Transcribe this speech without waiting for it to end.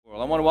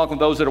Well, I want to welcome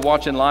those that are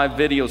watching live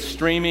video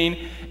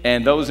streaming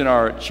and those in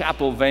our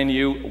chapel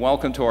venue.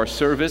 Welcome to our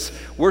service.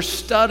 We're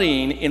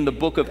studying in the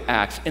book of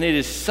Acts, and it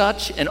is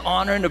such an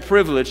honor and a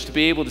privilege to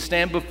be able to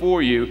stand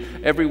before you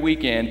every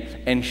weekend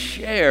and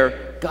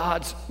share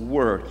God's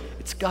Word.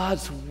 It's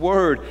God's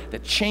Word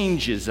that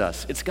changes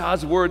us. It's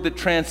God's Word that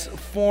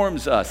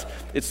transforms us.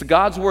 It's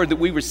God's Word that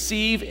we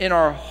receive in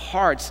our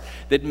hearts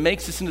that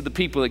makes us into the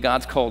people that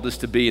God's called us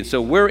to be. And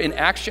so we're in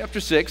Acts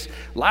chapter 6.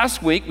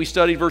 Last week we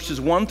studied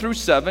verses 1 through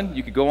 7.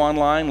 You could go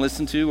online,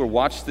 listen to, or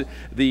watch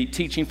the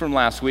teaching from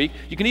last week.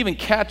 You can even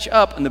catch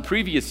up in the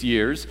previous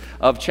years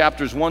of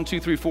chapters 1,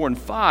 2, 3, 4, and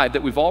 5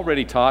 that we've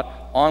already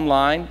taught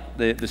online.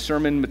 The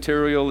sermon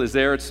material is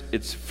there.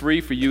 It's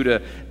free for you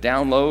to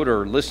download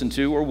or listen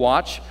to or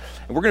watch.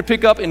 And we're going to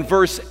pick up in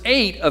verse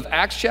 8 of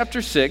Acts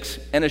chapter 6,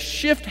 and a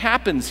shift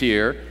happens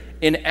here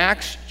in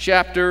Acts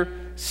chapter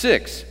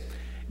 6.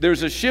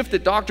 There's a shift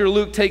that Dr.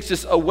 Luke takes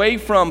us away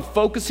from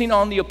focusing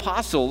on the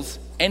apostles,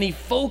 and he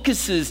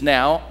focuses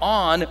now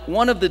on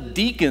one of the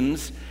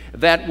deacons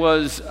that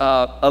was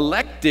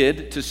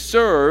elected to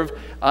serve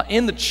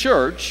in the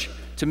church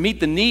to meet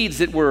the needs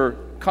that were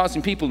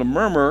causing people to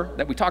murmur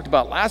that we talked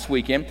about last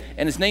weekend,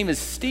 and his name is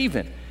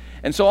Stephen.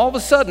 And so all of a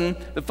sudden,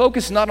 the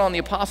focus is not on the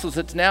apostles,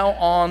 it's now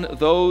on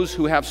those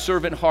who have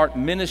servant heart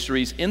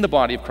ministries in the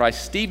body of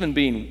Christ, Stephen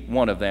being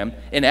one of them.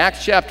 In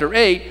Acts chapter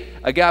 8,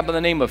 a guy by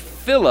the name of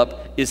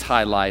Philip is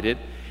highlighted.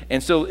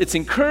 And so it's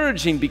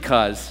encouraging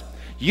because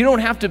you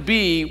don't have to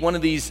be one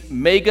of these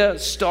mega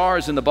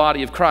stars in the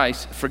body of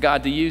Christ for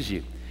God to use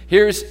you.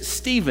 Here's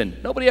Stephen.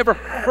 Nobody ever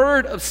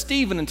heard of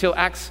Stephen until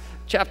Acts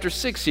chapter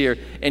 6 here,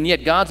 and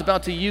yet God's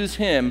about to use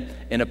him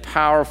in a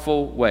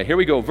powerful way. Here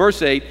we go,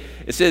 verse 8.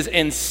 It says,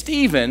 "And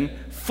Stephen,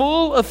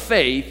 full of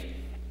faith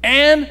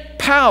and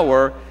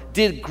power,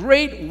 did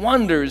great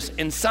wonders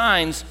and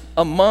signs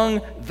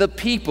among the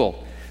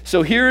people."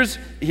 So here's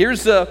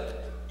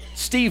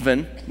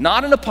Stephen,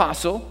 not an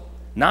apostle,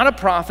 not a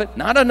prophet,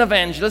 not an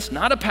evangelist,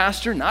 not a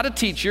pastor, not a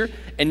teacher,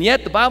 and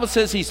yet the Bible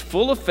says he's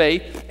full of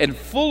faith and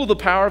full of the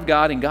power of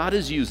God, and God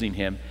is using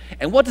him.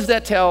 And what does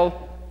that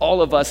tell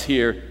all of us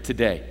here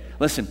today?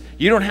 Listen,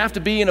 you don't have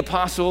to be an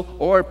apostle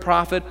or a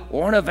prophet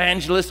or an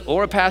evangelist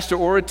or a pastor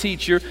or a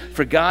teacher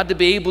for God to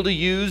be able to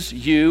use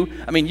you.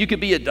 I mean, you could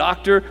be a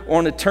doctor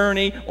or an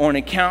attorney or an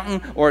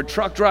accountant or a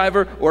truck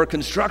driver or a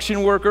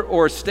construction worker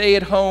or a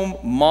stay-at-home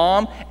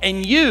mom,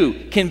 and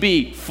you can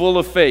be full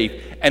of faith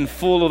and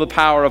full of the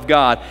power of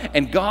God.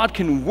 And God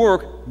can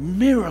work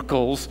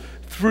miracles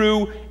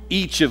through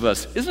each of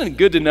us. Isn't it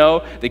good to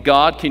know that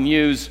God can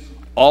use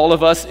all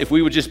of us if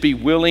we would just be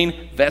willing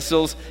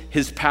vessels?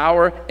 His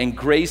power and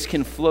grace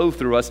can flow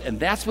through us, and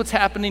that's what's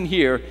happening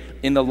here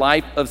in the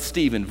life of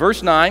Stephen.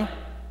 Verse 9,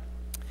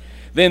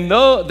 then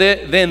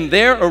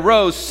there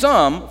arose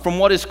some from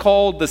what is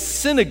called the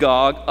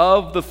synagogue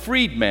of the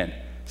freedmen,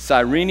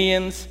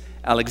 Cyrenians,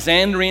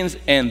 Alexandrians,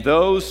 and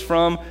those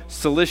from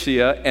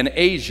Cilicia and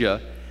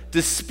Asia,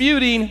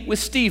 disputing with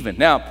Stephen.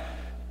 Now,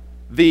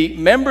 the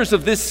members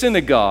of this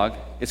synagogue,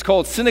 it's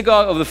called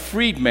Synagogue of the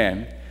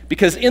Freedmen,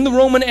 because in the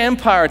Roman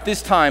Empire at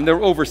this time, there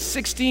were over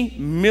 60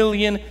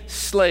 million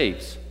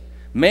slaves.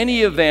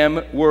 Many of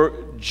them were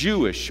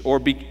Jewish or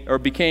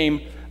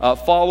became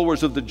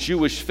followers of the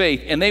Jewish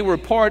faith, and they were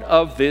part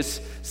of this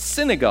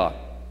synagogue.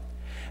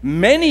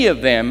 Many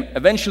of them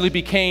eventually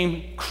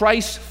became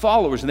Christ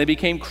followers, and they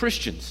became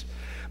Christians.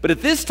 But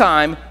at this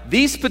time,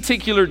 these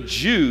particular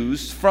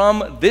Jews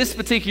from this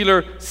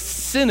particular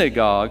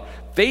synagogue,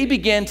 they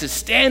began to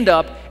stand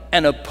up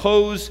and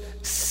oppose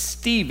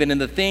Stephen and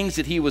the things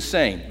that he was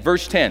saying.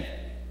 Verse 10,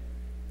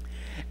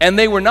 "And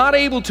they were not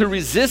able to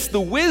resist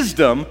the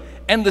wisdom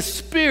and the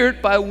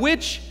spirit by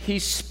which he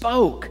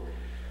spoke."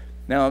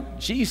 Now,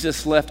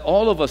 Jesus left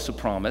all of us a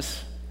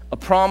promise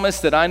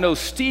that I know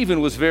Stephen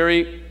was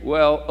very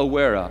well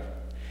aware of.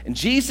 And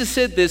Jesus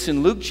said this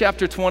in Luke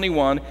chapter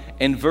 21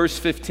 and verse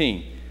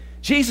 15.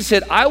 Jesus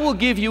said, "I will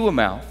give you a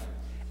mouth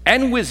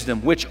and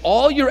wisdom which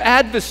all your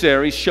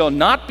adversaries shall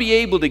not be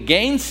able to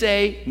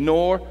gainsay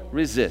nor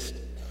resist."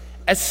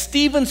 As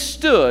Stephen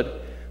stood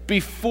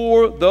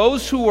before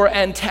those who were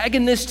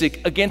antagonistic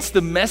against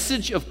the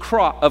message of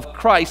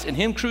Christ and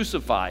him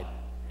crucified,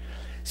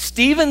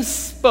 Stephen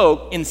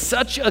spoke in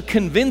such a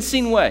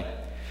convincing way.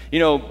 You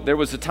know, there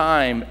was a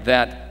time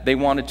that they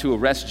wanted to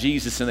arrest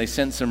Jesus, and they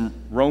sent some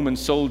Roman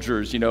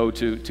soldiers,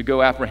 to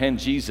go apprehend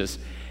Jesus.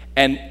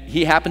 And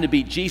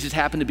Jesus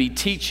happened to be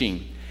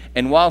teaching.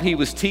 And while he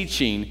was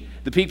teaching,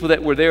 the people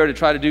that were there to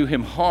try to do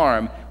him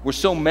harm were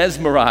so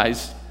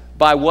mesmerized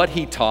by what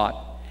he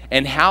taught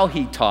and how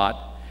he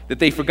taught that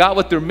they forgot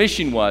what their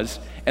mission was,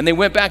 and they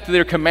went back to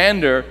their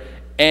commander,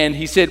 and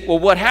he said, "Well,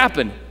 what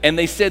happened?" And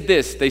they said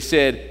this, they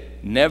said,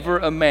 "Never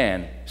a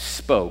man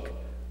spoke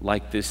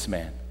like this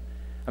man."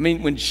 I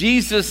mean, when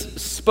Jesus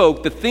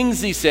spoke, the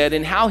things he said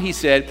and how he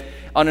said,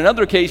 on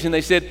another occasion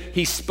they said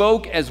he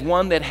spoke as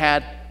one that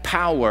had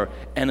power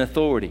and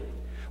authority.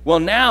 Well,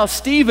 now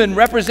Stephen,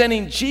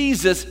 representing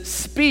Jesus,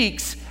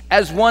 speaks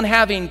as one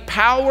having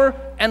power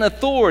and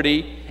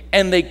authority,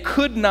 and they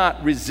could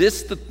not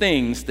resist the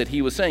things that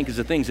he was saying, because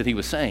the things that he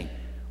was saying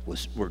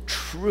were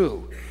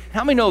true.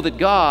 How many know that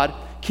God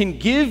can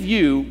give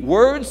you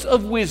words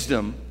of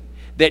wisdom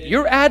that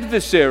your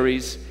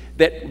adversaries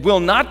that will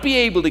not be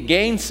able to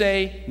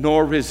gainsay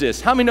nor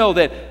resist? How many know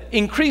that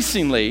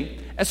increasingly,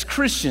 as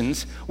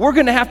Christians, we're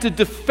going to have to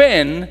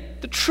defend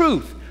the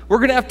truth? We're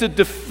going to have to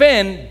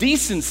defend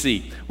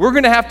decency. We're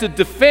going to have to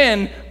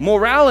defend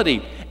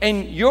morality.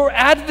 And your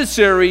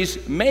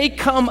adversaries may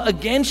come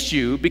against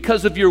you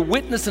because of your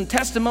witness and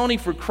testimony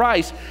for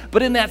Christ,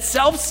 but in that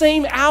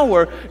self-same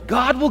hour,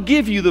 God will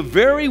give you the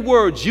very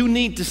words you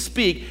need to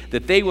speak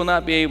that they will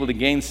not be able to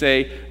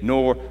gainsay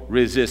nor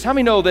resist. How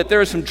many know that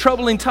there are some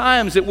troubling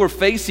times that we're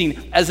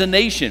facing as a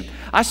nation?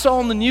 I saw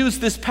on the news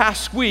this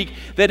past week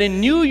that in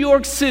New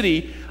York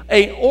City,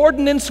 an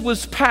ordinance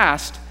was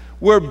passed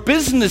where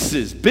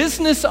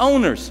business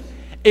owners,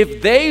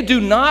 if they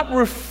do not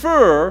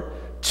refer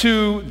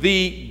to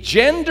the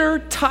gender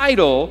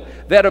title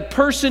that a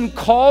person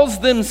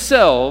calls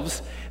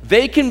themselves,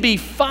 they can be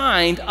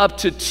fined up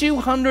to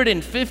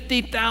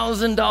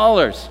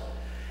 $250,000.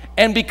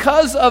 And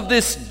because of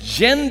this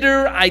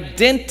gender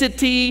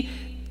identity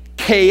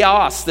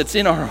chaos that's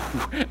in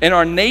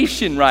our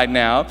nation right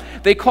now,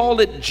 they call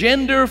it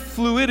gender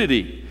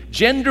fluidity.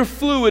 Gender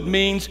fluid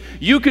means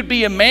you could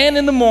be a man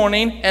in the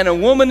morning and a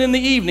woman in the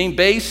evening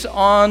based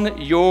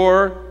on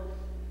your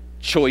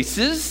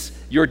choices,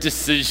 your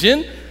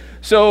decision.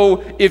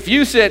 So if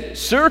you said,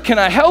 "Sir, can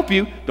I help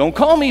you?" Don't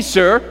call me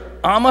sir,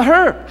 I'm a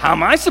her. How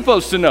am I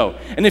supposed to know?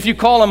 And if you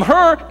call him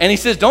her and he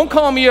says, "Don't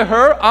call me a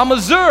her, I'm a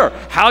zer,"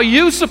 how are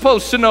you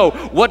supposed to know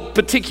what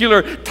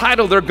particular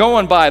title they're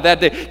going by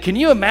that day? Can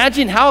you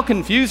imagine how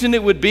confusing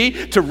it would be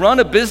to run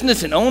a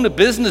business and own a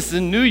business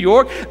in New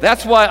York?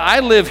 That's why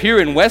I live here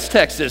in West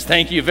Texas.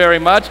 Thank you very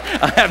much.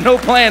 I have no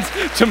plans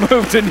to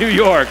move to New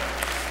York.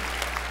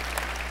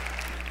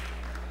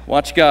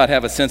 Watch God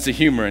have a sense of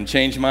humor and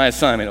change my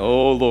assignment.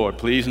 Oh, Lord,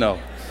 please no.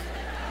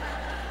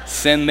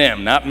 Send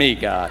them, not me,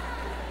 God.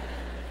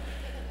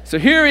 So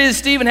here is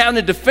Stephen having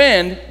to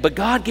defend, but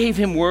God gave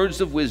him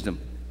words of wisdom.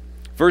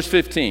 Verse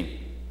 15.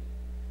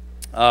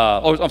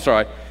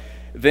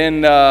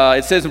 Then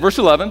it says in verse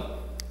 11,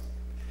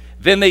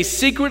 "Then they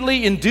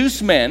secretly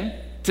induced men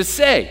to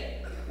say,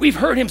 'We've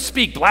heard him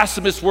speak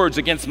blasphemous words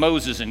against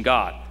Moses and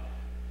God.'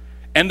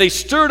 And they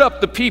stirred up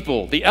the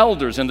people, the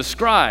elders and the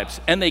scribes,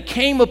 and they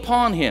came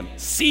upon him,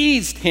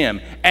 seized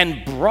him,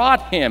 and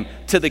brought him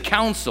to the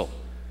council.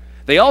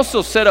 They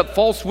also set up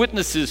false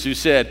witnesses who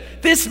said,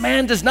 'This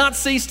man does not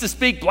cease to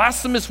speak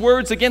blasphemous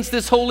words against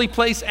this holy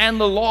place and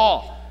the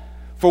law.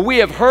 For we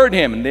have heard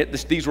him,'" and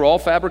these were all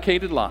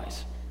fabricated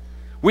lies,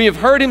 "'we have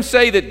heard him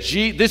say that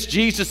this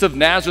Jesus of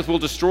Nazareth will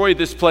destroy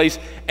this place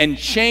and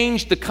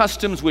change the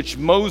customs which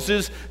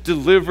Moses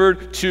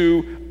delivered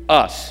to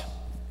us.'"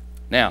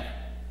 Now,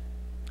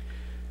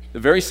 the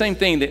very same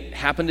thing that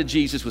happened to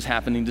Jesus was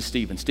happening to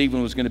Stephen.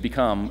 Stephen was going to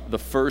become the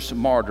first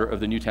martyr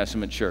of the New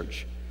Testament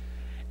church.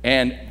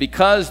 And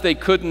because they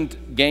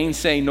couldn't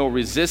gainsay nor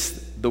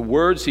resist the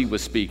words he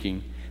was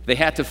speaking, they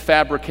had to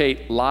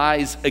fabricate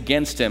lies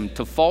against him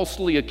to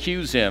falsely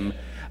accuse him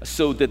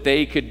so that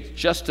they could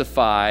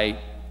justify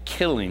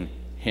killing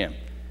him.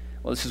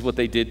 Well, this is what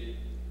they did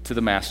to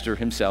the Master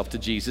himself, to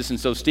Jesus. And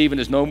so Stephen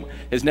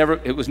was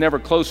never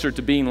closer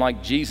to being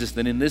like Jesus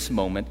than in this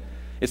moment.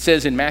 It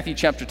says in Matthew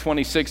chapter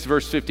 26,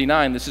 verse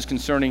 59, this is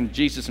concerning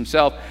Jesus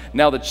himself,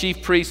 "Now the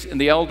chief priests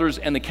and the elders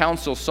and the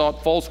council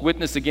sought false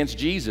witness against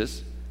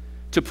Jesus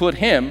to put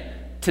him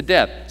to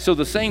death." So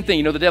the same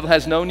thing, the devil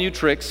has no new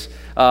tricks.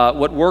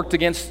 What worked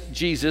against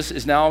Jesus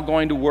is now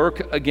going to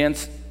work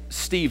against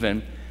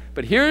Stephen.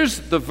 But here's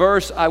the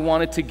verse I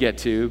wanted to get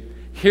to.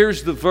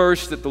 Here's the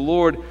verse that the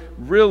Lord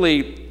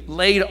really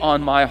laid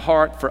on my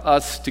heart for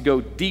us to go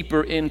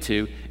deeper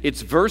into.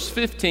 It's verse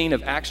 15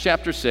 of Acts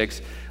chapter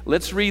 6.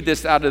 Let's read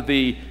this out of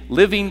the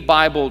Living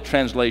Bible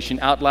translation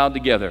out loud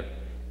together.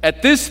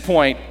 "At this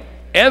point,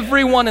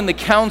 everyone in the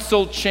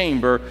council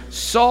chamber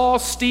saw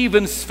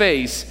Stephen's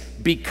face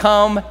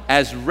become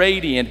as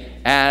radiant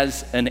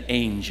as an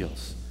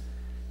angel's."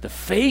 The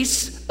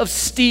face of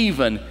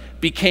Stephen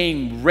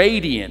became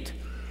radiant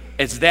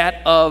as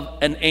that of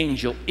an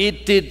angel.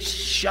 It did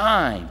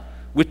shine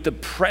with the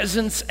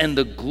presence and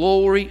the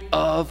glory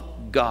of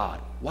God.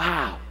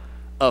 Wow.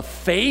 A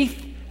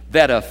faith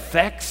that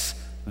affects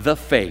the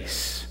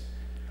face.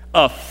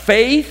 A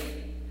faith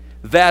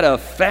that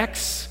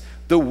affects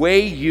the way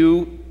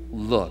you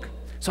look.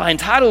 So I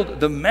entitled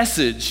the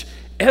message,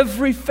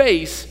 "Every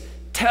Face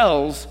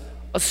Tells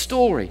a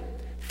Story."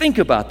 Think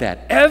about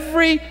that.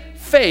 Every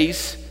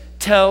face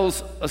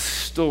tells a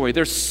story.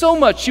 There's so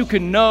much you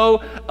can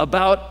know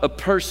about a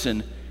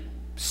person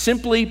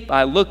simply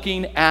by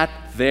looking at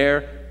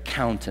their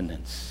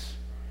countenance.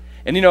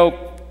 And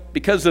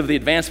because of the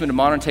advancement of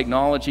modern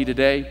technology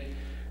today,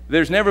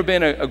 there's never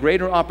been a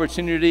greater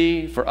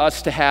opportunity for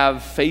us to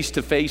have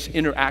face-to-face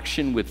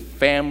interaction with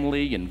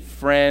family and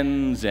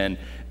friends and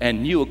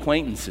new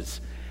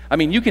acquaintances. I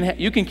mean, you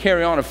can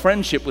carry on a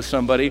friendship with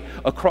somebody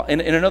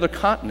in another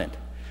continent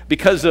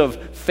because of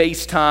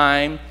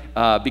FaceTime,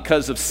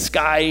 because of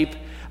Skype.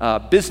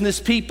 Business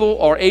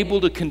people are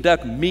able to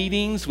conduct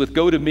meetings with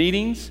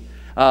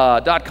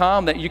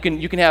GoToMeetings.com, that you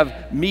can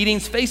have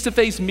meetings,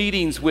 face-to-face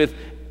meetings with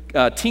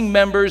team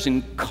members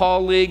and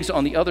colleagues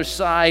on the other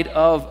side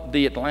of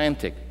the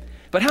Atlantic.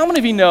 But how many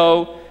of you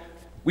know,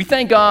 we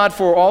thank God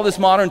for all this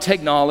modern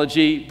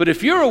technology, but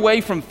if you're away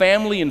from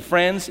family and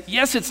friends,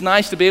 yes, it's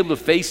nice to be able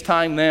to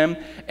FaceTime them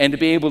and to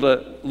be able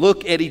to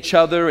look at each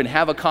other and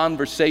have a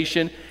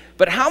conversation.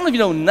 But how many of you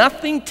know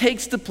nothing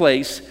takes the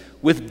place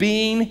with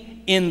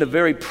being in the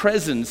very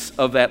presence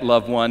of that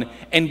loved one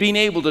and being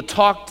able to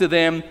talk to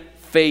them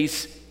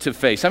face to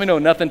face? How many know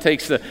nothing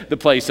takes the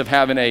place of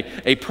having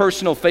a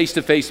personal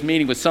face-to-face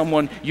meeting with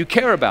someone you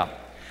care about?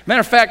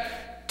 Matter of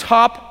fact,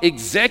 top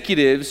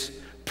executives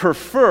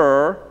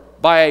prefer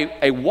by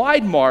a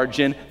wide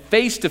margin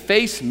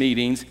face-to-face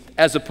meetings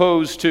as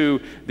opposed to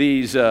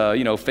these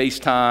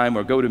FaceTime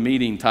or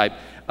GoToMeeting type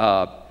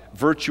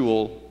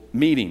virtual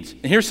meetings.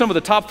 And here's some of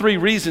the top 3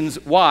 reasons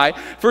why.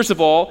 First of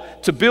all,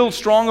 to build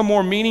stronger,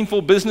 more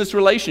meaningful business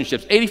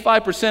relationships.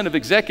 85% of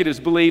executives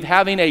believe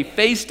having a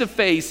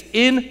face-to-face,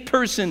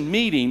 in-person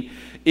meeting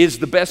is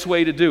the best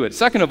way to do it.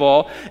 Second of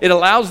all, it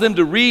allows them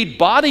to read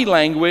body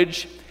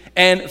language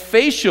and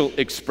facial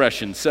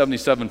expressions,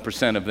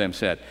 77% of them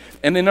said.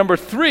 And then number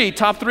 3,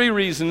 top 3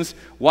 reasons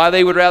why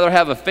they would rather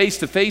have a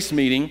face-to-face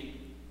meeting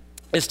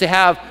is to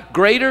have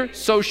greater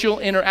social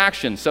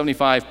interaction,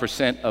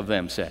 75% of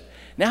them said.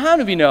 Now, how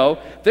many of you know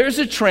there's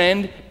a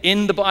trend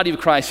in the body of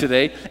Christ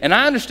today, and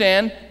I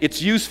understand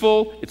it's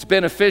useful, it's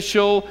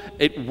beneficial,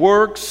 it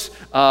works,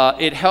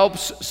 it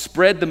helps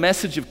spread the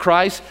message of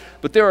Christ,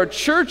 but there are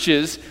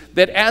churches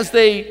that as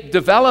they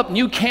develop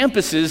new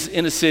campuses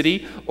in a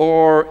city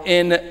or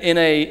in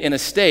a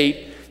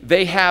state,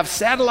 they have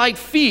satellite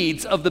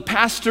feeds of the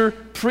pastor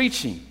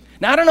preaching.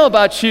 Now, I don't know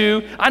about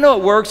you, I know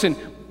it works, and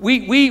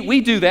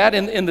we do that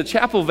in the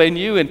chapel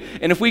venue, and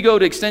if we go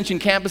to extension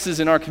campuses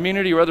in our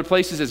community or other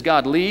places as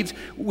God leads,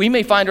 we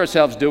may find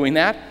ourselves doing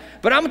that.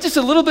 But I'm just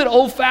a little bit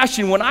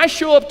old-fashioned. When I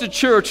show up to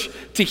church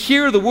to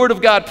hear the Word of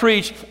God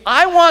preached,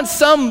 I want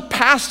some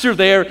pastor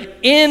there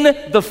in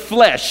the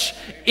flesh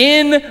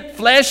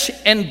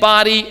and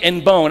body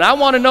and bone. I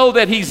want to know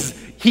that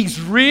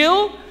he's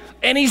real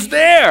and he's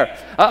there.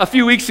 A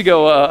few weeks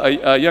ago,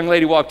 a young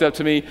lady walked up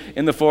to me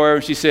in the foyer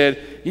and she said,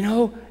 "You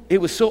know, it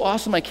was so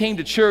awesome. I came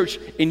to church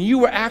and you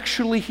were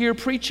actually here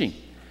preaching.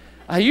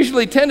 I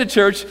usually attend a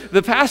church,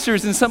 the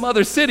pastor's in some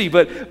other city,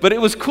 but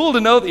it was cool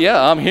to know that,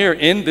 yeah, I'm here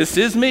this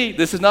is me.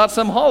 This is not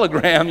some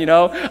hologram,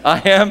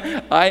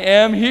 I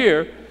am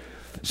here."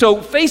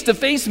 So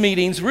face-to-face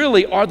meetings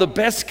really are the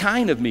best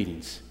kind of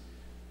meetings.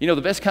 The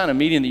best kind of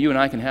meeting that you and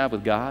I can have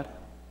with God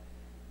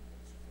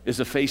is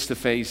a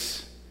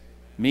face-to-face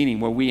meeting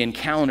where we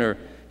encounter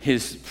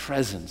His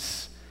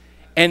presence.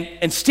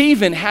 And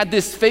Stephen had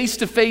this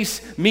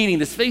face-to-face meeting,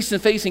 this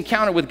face-to-face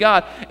encounter with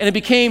God, and it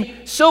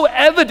became so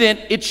evident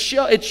it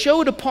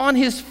showed upon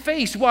his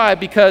face. Why?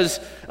 Because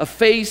a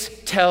face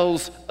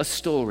tells a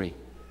story.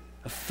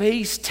 A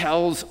face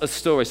tells a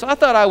story. So I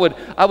thought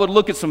I would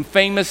look at some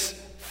famous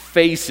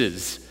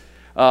faces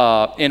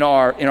in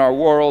our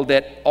world,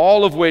 that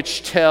all of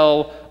which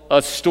tell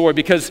a story,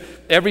 because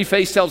every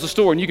face tells a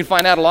story, and you can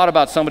find out a lot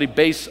about somebody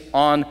based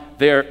on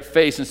their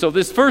face. And so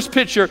this first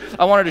picture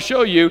I wanted to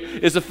show you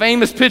is a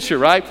famous picture,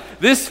 right?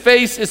 This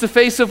face is the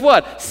face of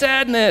what?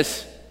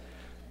 Sadness.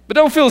 But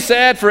don't feel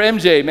sad for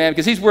MJ, man,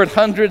 because he's worth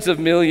hundreds of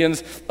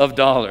millions of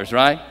dollars,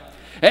 right?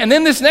 And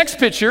then this next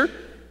picture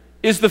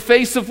is the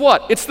face of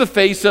what? It's the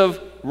face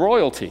of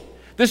royalty.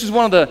 This is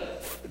one of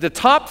the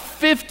top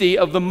 50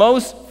 of the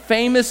most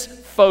famous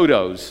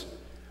photos.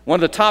 One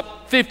of the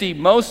top 50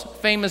 most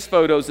famous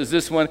photos is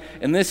this one,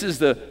 and this is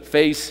the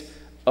face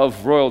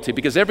of royalty,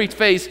 because every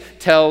face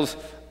tells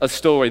a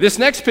story. This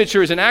next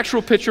picture is an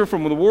actual picture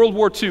from the World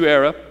War II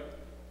era.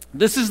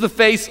 This is the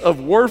face of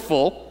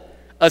Werfel,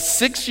 a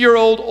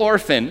 6-year-old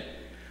orphan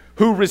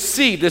who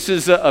received, this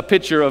is a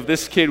picture of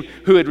this kid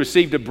who had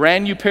received a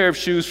brand new pair of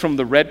shoes from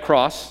the Red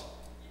Cross.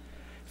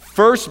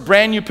 First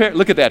brand new pair,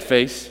 look at that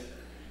face.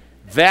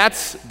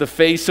 That's the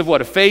face of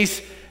what? A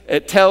face,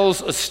 it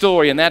tells a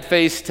story, and that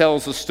face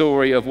tells a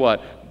story of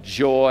what?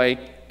 Joy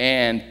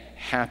and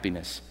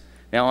happiness.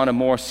 Now, on a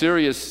more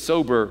serious,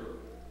 sober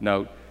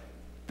note,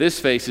 this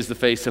face is the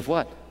face of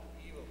what?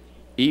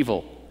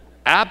 Evil.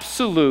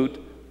 Absolute,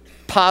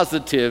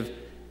 positive,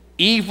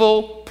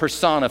 evil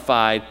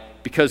personified,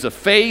 because a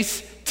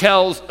face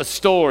tells a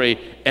story,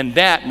 and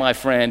that, my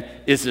friend,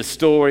 is a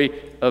story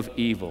of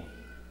evil.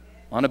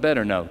 On a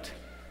better note,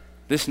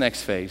 this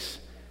next face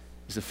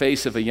is the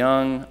face of a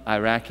young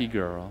Iraqi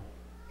girl.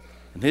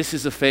 And this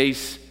is a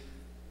face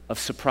of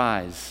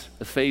surprise,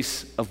 a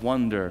face of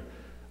wonder,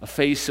 a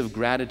face of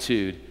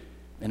gratitude,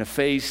 and a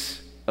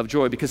face of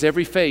joy, because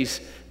every face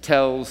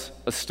tells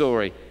a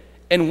story.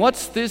 And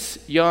what's this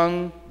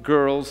young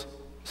girl's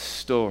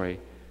story?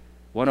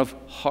 One of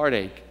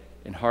heartache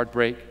and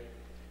heartbreak,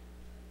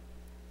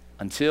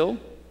 until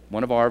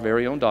one of our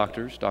very own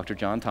doctors, Dr.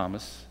 John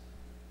Thomas,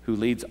 who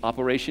leads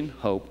Operation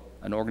Hope,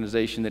 an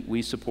organization that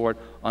we support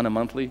on a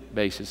monthly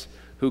basis,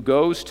 who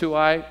goes to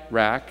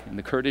Iraq, in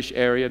the Kurdish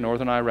area,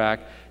 northern Iraq,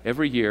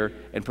 every year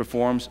and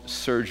performs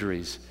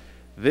surgeries.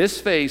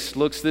 This face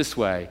looks this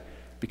way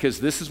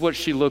because this is what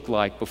she looked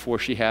like before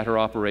she had her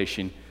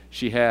operation.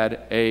 She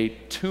had a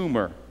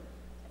tumor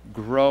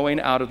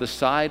growing out of the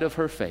side of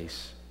her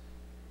face.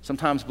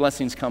 Sometimes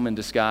blessings come in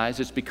disguise.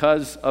 It's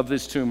because of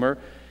this tumor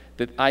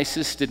that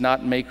ISIS did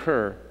not make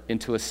her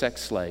into a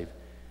sex slave.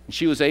 And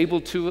she was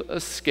able to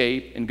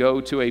escape and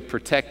go to a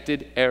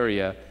protected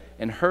area,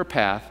 and her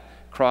path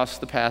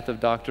crossed the path of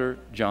Dr.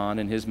 John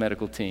and his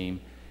medical team.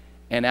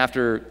 And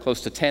after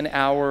close to 10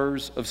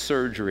 hours of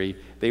surgery,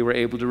 they were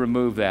able to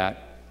remove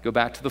that, go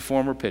back to the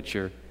former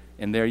picture,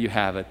 and there you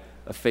have it,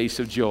 a face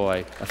of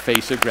joy, a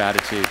face of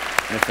gratitude,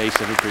 and a face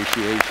of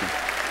appreciation.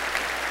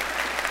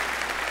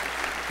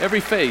 Every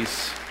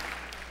face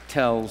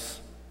tells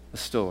a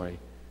story.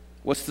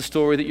 What's the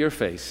story that your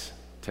face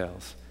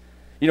tells?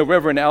 You know,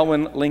 Reverend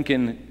Alwyn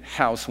Lincoln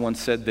House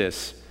once said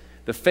this: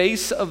 "The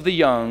face of the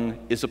young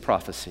is a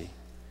prophecy.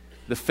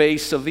 The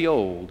face of the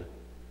old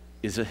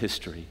is a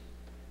history."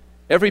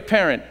 Every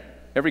parent,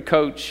 every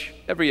coach,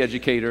 every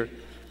educator,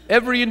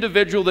 every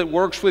individual that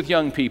works with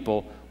young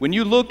people, when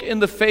you look in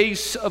the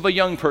face of a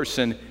young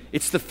person,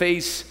 it's the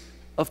face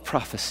of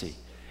prophecy.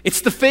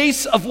 It's the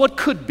face of what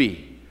could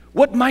be,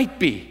 what might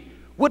be,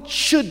 what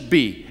should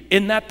be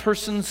in that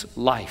person's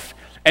life.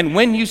 And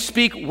when you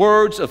speak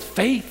words of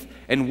faith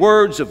and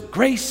words of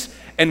grace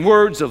and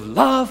words of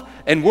love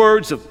and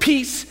words of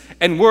peace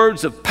and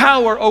words of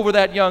power over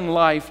that young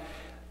life,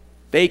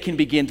 they can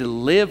begin to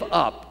live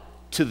up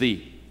to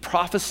the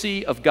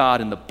prophecy of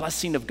God and the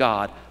blessing of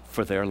God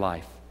for their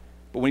life.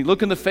 But when you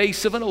look in the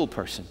face of an old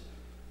person,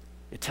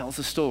 it tells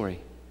a story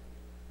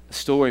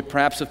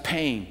perhaps of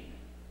pain,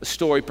 a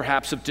story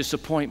perhaps of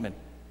disappointment,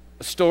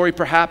 a story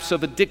perhaps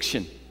of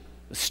addiction,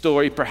 a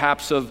story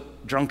perhaps of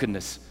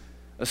drunkenness,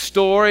 a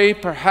story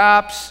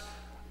perhaps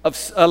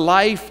of a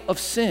life of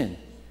sin.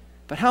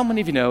 But how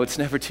many of you know it's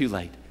never too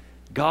late?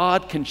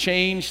 God can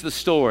change the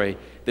story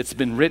that's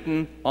been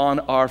written on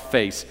our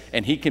face,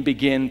 and He can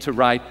begin to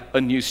write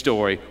a new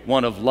story,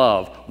 one of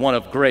love, one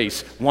of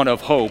grace, one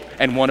of hope,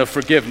 and one of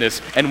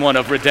forgiveness, and one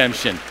of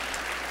redemption.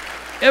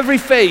 Every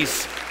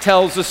face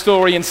tells a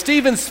story, and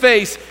Stephen's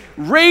face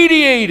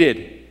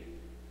radiated.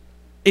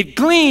 It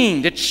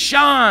gleamed, it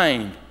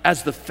shined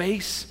as the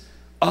face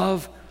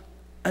of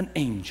an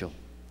angel.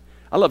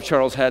 I love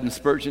Charles Haddon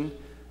Spurgeon.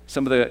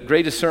 Some of the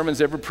greatest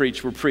sermons ever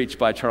preached were preached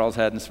by Charles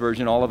Haddon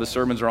Spurgeon. All of his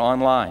sermons are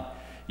online.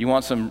 You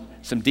want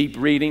some deep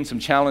reading, some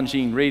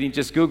challenging reading,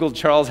 just Google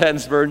Charles Haddon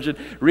Spurgeon,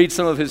 read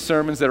some of his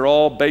sermons that are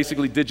all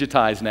basically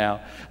digitized now.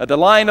 The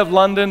Lion of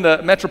London,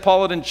 the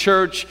Metropolitan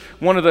Church,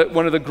 one of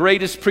the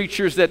greatest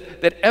preachers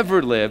that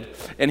ever lived.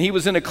 And he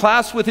was in a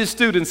class with his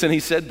students, and he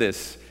said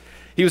this.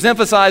 He was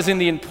emphasizing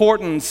the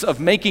importance of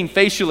making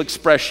facial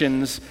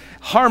expressions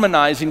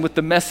harmonizing with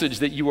the message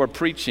that you are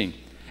preaching.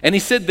 And he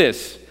said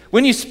this: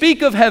 when you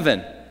speak of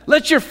heaven,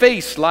 let your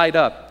face light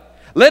up.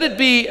 Let it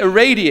be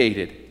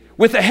irradiated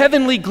with a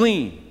heavenly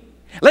gleam.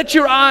 Let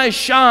your eyes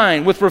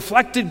shine with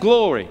reflected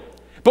glory.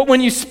 But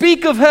when you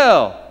speak of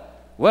hell,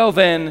 well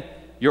then,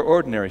 your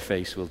ordinary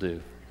face will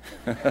do.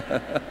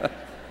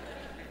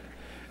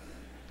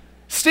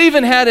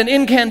 Stephen had an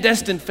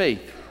incandescent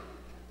faith.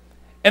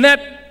 And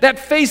that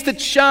face that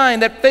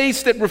shined, that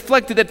face that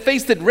reflected, that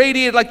face that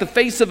radiated like the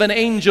face of an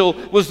angel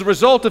was the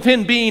result of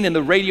him being in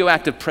the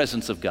radioactive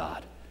presence of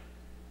God.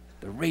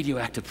 The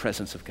radioactive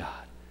presence of God.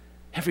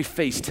 Every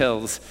face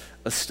tells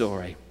a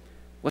story.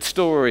 What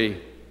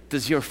story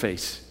does your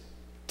face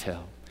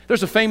tell?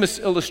 There's a famous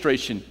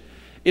illustration.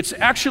 It's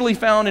actually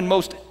found in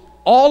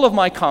all of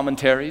my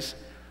commentaries.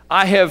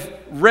 I have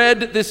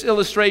read this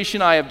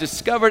illustration. I have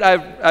discovered,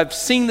 I've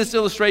seen this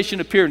illustration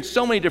appear in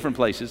so many different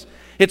places.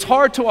 It's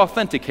hard to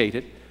authenticate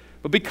it,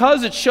 but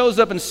because it shows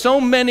up in so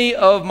many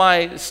of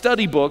my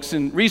study books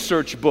and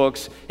research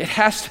books, it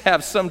has to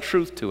have some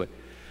truth to it.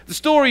 The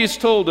story is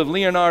told of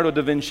Leonardo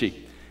da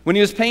Vinci when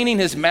he was painting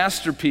his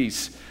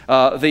masterpiece,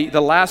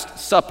 the Last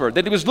Supper,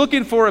 that he was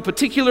looking for a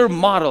particular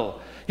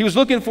model. He was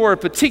looking for a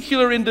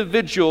particular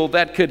individual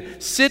that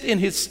could sit in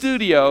his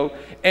studio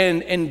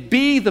and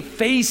be the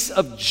face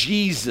of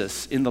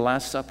Jesus in the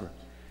Last Supper.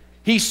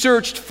 He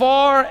searched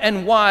far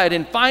and wide,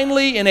 and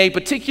finally, in a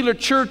particular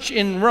church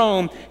in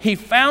Rome, he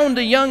found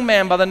a young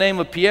man by the name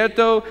of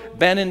Pietro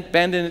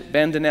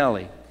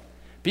Bandinelli.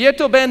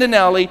 Pietro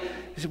Bandinelli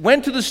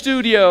went to the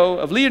studio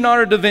of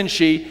Leonardo da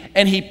Vinci,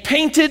 and he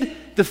painted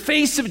the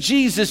face of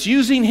Jesus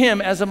using him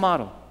as a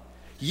model.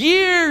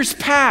 Years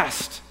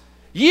passed,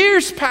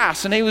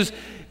 and he was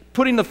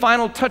putting the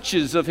final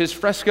touches of his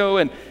fresco,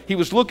 and he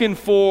was looking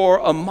for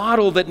a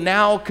model that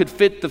now could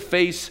fit the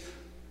face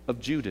of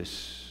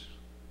Judas,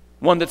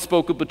 one that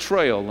spoke of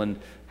betrayal and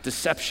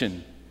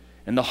deception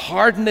and the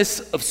hardness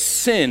of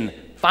sin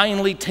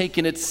finally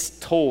taking its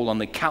toll on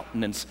the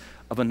countenance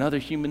of another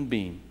human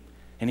being.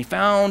 And he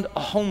found a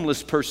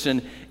homeless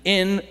person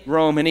in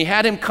Rome, and he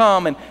had him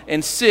come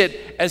and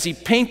sit as he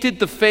painted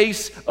the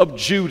face of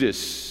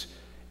Judas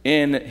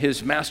in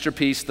his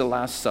masterpiece, The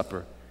Last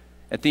Supper.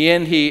 At the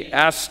end, he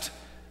asked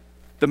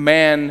the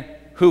man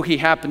who he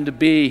happened to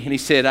be, and he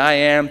said, I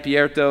am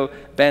Pietro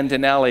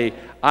Bandinelli.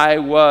 I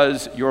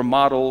was your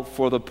model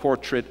for the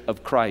portrait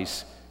of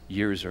Christ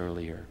years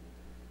earlier.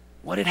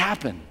 What had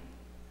happened?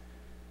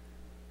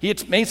 He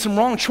had made some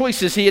wrong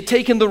choices. He had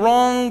taken the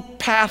wrong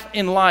path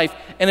in life,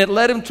 and it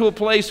led him to a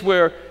place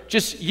where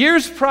just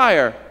years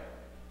prior,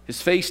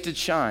 his face did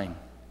shine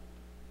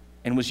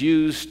and was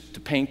used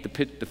to paint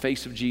the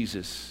face of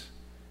Jesus.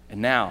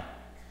 And now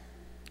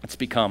it's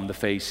become the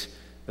face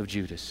of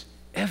Judas.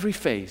 Every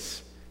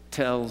face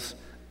tells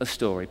a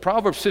story.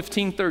 Proverbs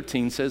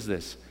 15:13 says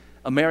this,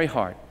 a merry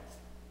heart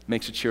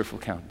makes a cheerful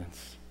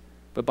countenance,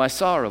 but by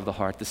sorrow of the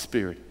heart the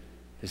spirit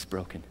is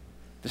broken.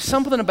 There's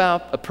something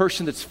about a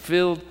person that's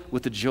filled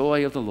with the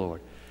joy of the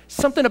Lord.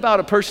 Something about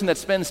a person that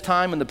spends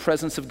time in the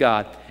presence of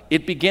God.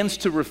 It begins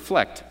to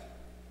reflect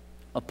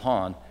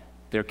upon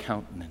their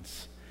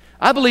countenance.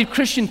 I believe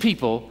Christian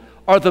people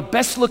are the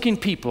best looking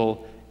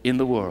people in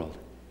the world.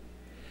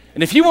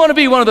 And if you want to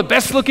be one of the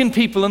best looking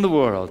people in the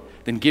world,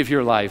 then give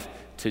your life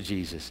to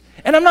Jesus.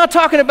 And I'm not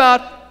talking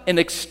about an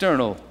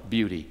external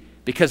beauty,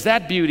 because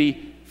that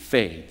beauty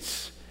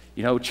fades.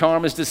 You know,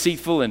 charm is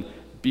deceitful and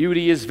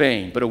beauty is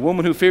vain, but a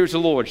woman who fears the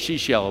Lord, she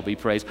shall be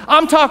praised.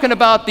 I'm talking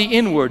about the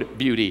inward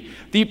beauty.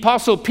 The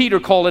Apostle Peter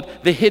called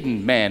it the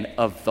hidden man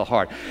of the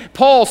heart.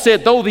 Paul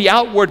said, though the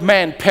outward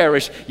man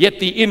perish, yet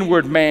the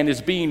inward man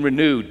is being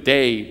renewed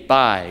day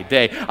by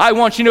day. I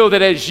want you to know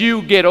that as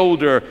you get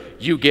older,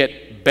 you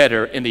get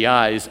better in the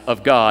eyes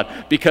of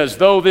God, because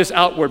though this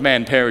outward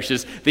man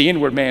perishes, the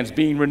inward man's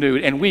being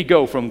renewed, and we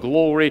go from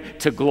glory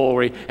to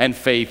glory and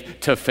faith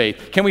to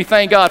faith. Can we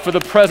thank God for the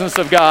presence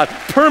of God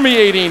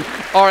permeating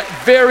our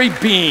very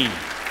being?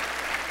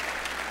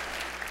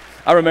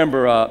 I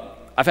remember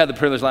I've had the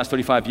privilege the last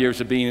 35 years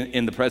of being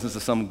in the presence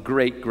of some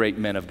great, great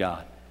men of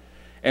God.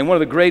 And one of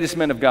the greatest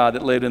men of God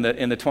that lived in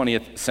the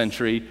 20th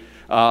century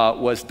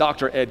was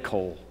Dr. Ed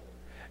Cole.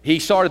 He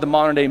started the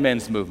modern day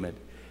men's movement.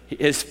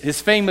 His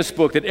famous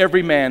book that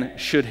every man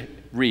should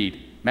read,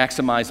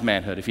 Maximize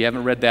Manhood. If you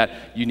haven't read that,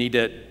 you need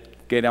to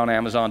get on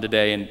Amazon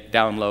today and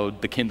download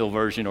the Kindle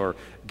version or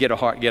get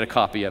a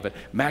copy of it.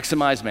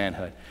 Maximize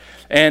Manhood.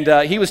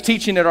 And he was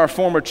teaching at our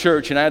former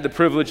church, and I had the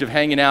privilege of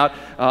hanging out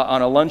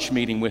on a lunch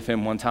meeting with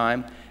him one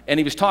time. And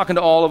he was talking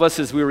to all of us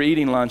as we were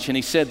eating lunch, and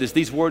he said this.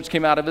 These words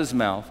came out of his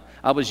mouth.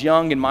 I was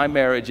young in my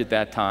marriage at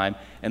that time,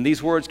 and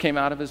these words came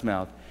out of his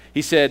mouth.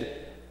 He said,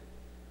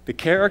 the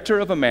character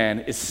of a man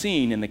is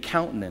seen in the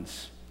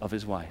countenance of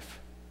his wife.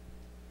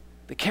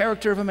 The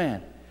character of a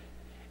man.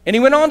 And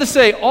he went on to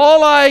say,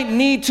 all I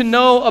need to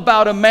know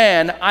about a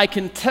man, I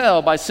can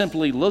tell by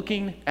simply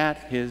looking at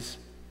his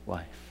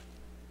wife.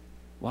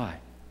 Why?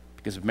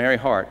 Because a merry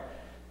heart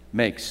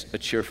makes a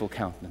cheerful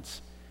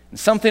countenance. And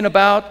something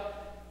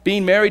about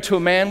being married to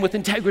a man with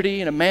integrity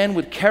and a man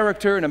with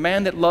character and a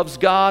man that loves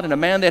God and a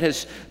man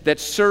that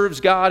serves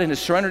God and has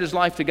surrendered his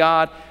life to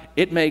God,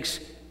 it makes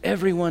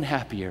everyone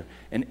happier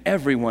and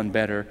everyone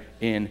better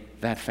in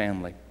that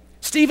family.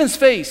 Stephen's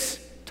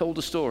face told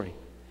a story.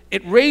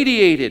 It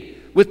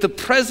radiated with the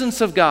presence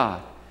of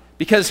God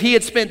because he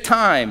had spent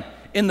time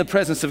in the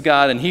presence of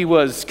God, and he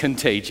was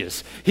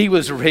contagious. He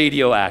was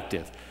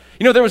radioactive.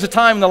 You know, there was a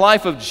time in the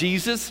life of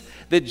Jesus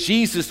that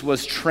Jesus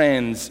was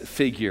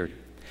transfigured.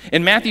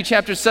 In Matthew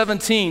chapter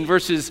 17,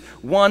 verses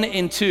 1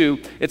 and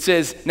 2, it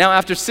says, now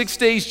after 6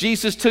 days,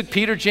 Jesus took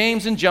Peter,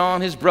 James, and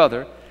John, his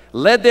brother,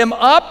 led them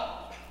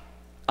up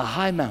a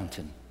high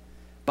mountain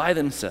by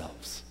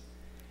themselves.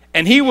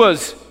 And he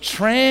was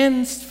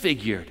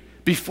transfigured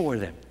before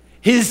them.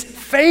 His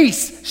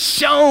face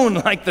shone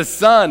like the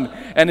sun,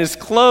 and his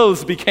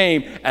clothes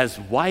became as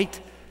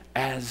white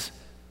as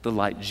the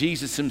light.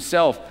 Jesus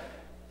himself,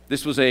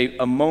 this was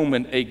a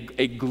moment,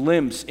 a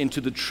glimpse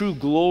into the true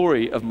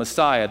glory of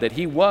Messiah, that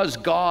he was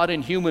God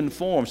in human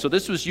form. So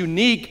this was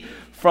unique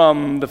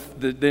from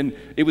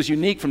it was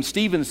unique from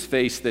Stephen's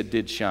face that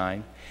did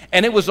shine.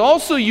 And it was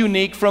also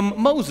unique from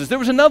Moses. There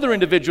was another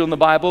individual in the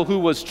Bible who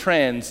was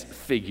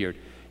transfigured.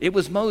 It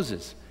was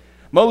Moses.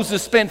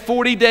 Moses spent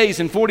 40 days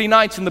and 40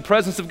 nights in the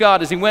presence of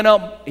God as he went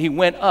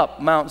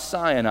up Mount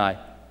Sinai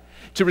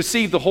to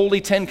receive the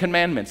holy 10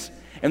 commandments.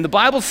 And the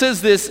Bible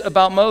says this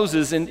about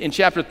Moses in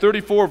chapter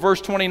 34, verse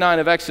 29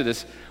 of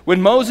Exodus.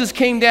 When Moses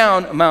came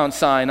down Mount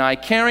Sinai,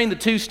 carrying the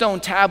 2 stone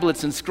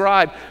tablets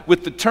inscribed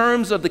with the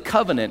terms of the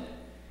covenant,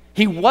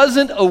 he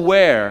wasn't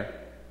aware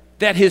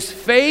that his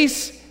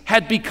face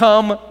had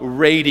become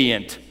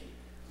radiant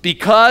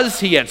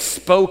because he had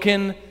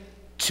spoken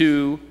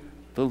to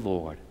the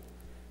Lord.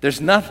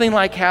 There's nothing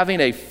like having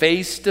a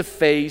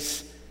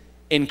face-to-face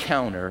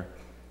encounter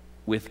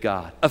with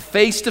God, a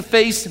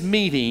face-to-face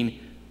meeting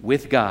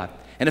with God.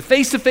 And a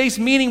face-to-face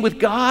meeting with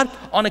God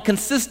on a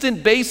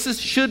consistent basis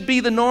should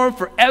be the norm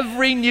for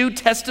every New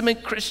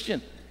Testament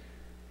Christian.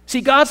 See,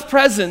 God's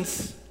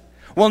presence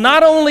will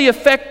not only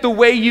affect the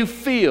way you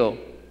feel,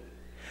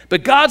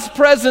 but God's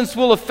presence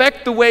will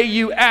affect the way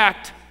you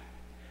act.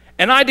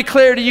 And I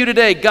declare to you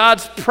today,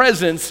 God's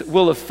presence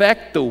will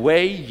affect the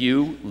way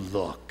you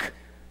look.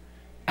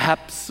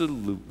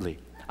 Absolutely.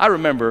 I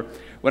remember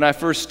when I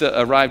first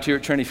arrived here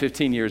at Trinity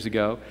 15 years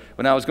ago,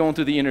 when I was going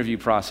through the interview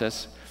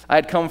process. I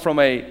had come from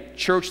a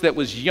church that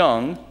was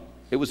young.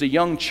 It was a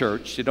young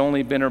church. It had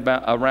only been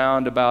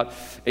around about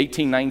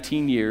 18,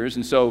 19 years.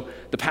 And so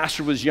the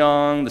pastor was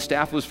young, the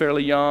staff was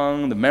fairly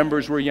young, the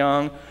members were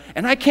young.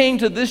 And I came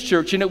to this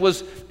church, and it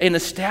was an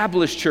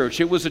established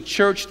church. It was a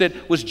church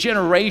that was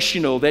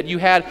generational, that you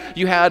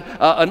had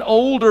an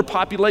older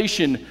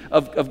population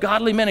of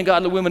godly men and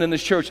godly women in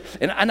this church.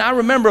 And I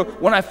remember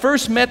when I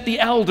first met the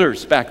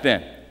elders back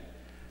then,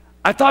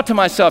 I thought to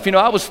myself,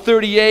 I was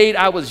 38,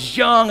 I was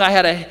young, I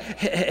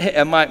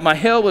had my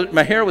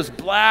hair was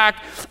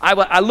black.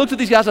 I looked at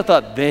these guys, I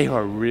thought, they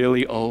are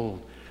really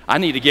old. I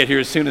need to get here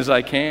as soon as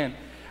I can.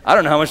 I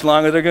don't know how much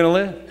longer they're going to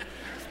live.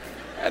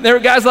 And there were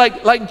guys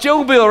like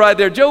Joe Bill right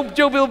there, Joe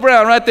Bill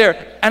Brown right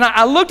there. And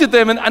I looked at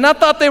them, and I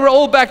thought they were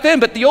old back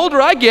then, but the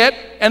older I get,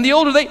 and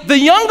the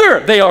younger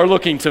they are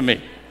looking to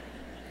me.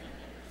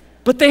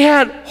 But they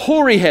had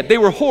hoary head. They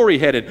were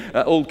hoary-headed,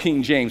 old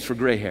King James for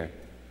gray hair.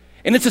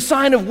 And it's a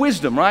sign of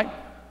wisdom, right?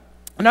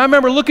 And I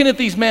remember looking at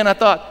these men, I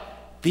thought,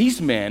 these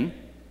men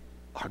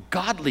are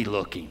godly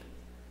looking.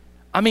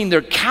 I mean,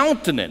 their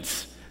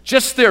countenance,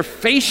 just their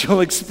facial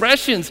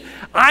expressions.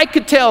 I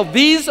could tell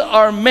these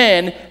are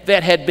men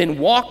that had been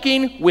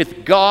walking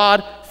with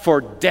God for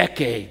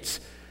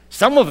decades.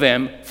 Some of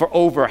them for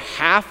over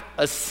half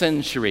a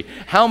century.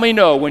 How many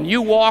know when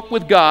you walk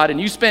with God and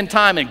you spend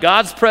time in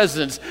God's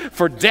presence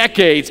for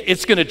decades,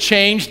 it's going to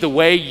change the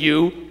way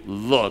you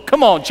look.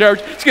 Come on,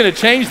 church. It's going to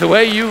change the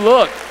way you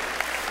look.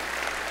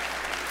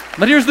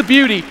 But here's the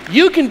beauty.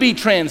 You can be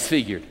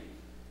transfigured.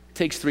 It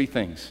takes three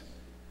things.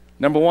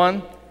 Number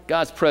one,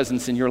 God's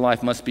presence in your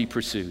life must be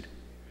pursued.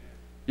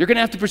 You're going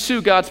to have to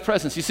pursue God's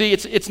presence. You see,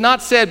 it's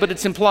not said, but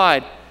it's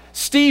implied.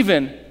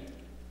 Stephen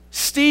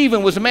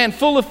was a man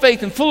full of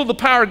faith and full of the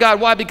power of God.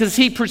 Why? Because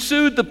he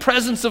pursued the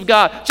presence of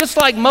God. Just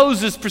like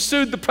Moses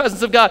pursued the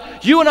presence of God,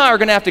 you and I are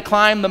going to have to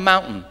climb the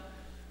mountain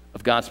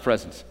of God's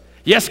presence.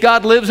 Yes,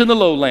 God lives in the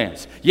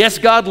lowlands. Yes,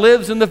 God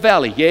lives in the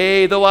valley.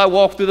 Yea, though I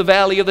walk through the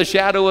valley of the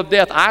shadow of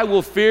death, I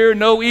will fear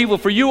no evil,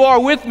 for you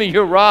are with me,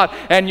 your rod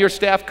and your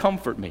staff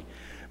comfort me.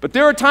 But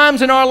there are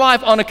times in our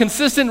life on a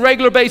consistent,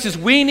 regular basis,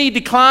 we need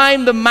to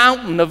climb the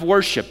mountain of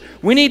worship.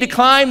 We need to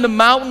climb the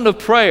mountain of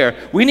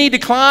prayer. We need to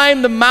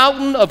climb the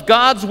mountain of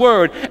God's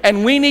Word.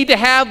 And we need to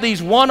have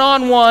these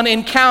one-on-one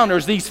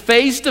encounters, these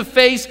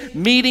face-to-face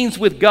meetings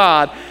with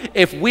God.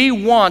 If we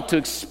want to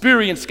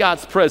experience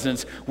God's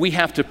presence, we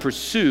have to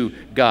pursue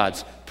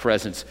God's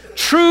presence.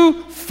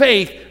 True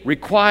faith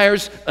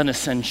requires an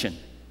ascension.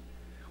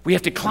 We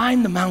have to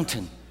climb the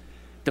mountain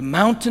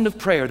of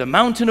prayer, the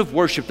mountain of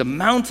worship, the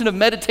mountain of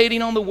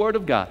meditating on the Word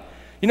of God.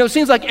 It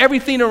seems like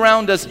everything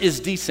around us is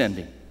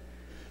descending.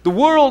 The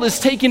world is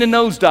taking a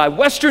nosedive.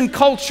 Western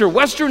culture,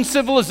 Western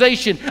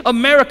civilization,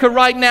 America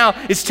right now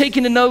is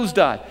taking a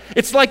nosedive.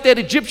 It's like that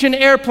Egyptian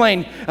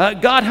airplane.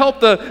 God help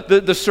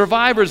the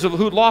survivors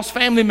who lost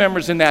family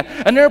members in that.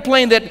 An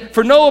airplane that,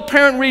 for no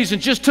apparent reason,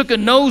 just took a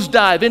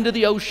nosedive into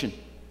the ocean.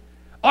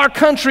 Our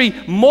country,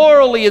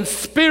 morally and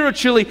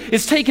spiritually,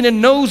 is taking a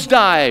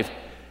nosedive.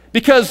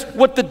 Because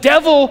what the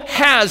devil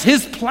has,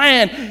 his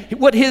plan,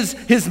 what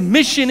his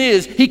mission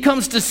is, he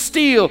comes to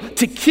steal,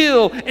 to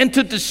kill, and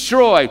to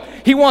destroy.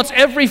 He wants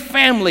every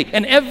family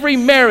and every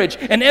marriage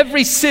and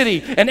every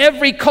city and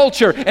every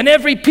culture and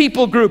every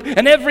people group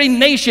and every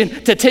nation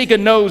to take a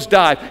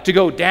nosedive, to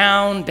go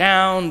down,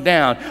 down,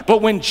 down.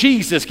 But when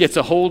Jesus gets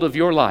a hold of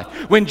your life,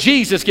 when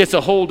Jesus gets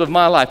a hold of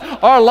my life,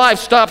 our life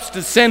stops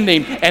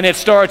descending and it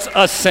starts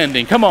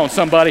ascending. Come on,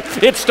 somebody.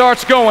 It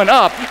starts going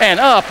up and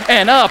up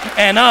and up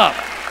and up.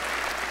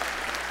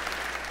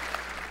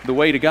 The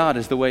way to God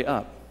is the way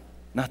up,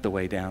 not the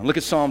way down. Look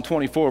at Psalm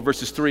 24,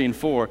 verses 3 and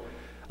 4.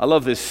 I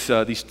love this.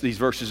 These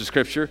verses of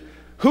Scripture.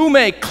 Who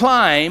may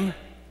climb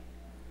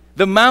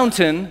the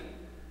mountain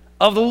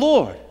of the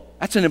Lord?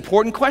 That's an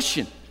important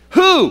question.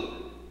 Who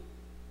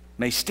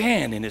may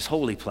stand in His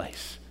holy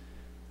place?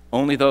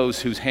 Only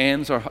those whose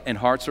hands and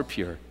hearts are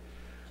pure,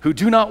 who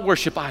do not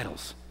worship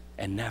idols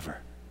and never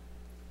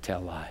tell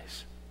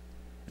lies.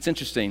 It's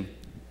interesting.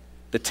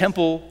 The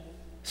temple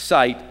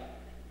site,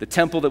 the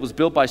temple that was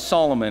built by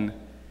Solomon,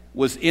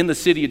 was in the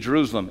city of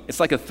Jerusalem. It's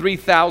like a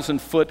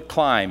 3,000-foot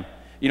climb.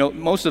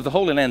 Most of the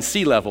Holy Land is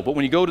sea level, but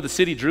when you go to the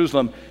city of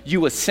Jerusalem,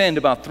 you ascend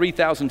about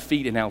 3,000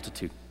 feet in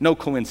altitude. No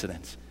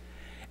coincidence.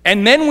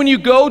 And then when you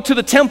go to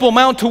the Temple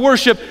Mount to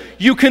worship,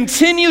 you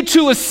continue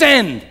to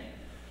ascend.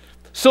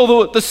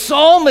 So the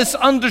psalmist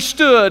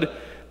understood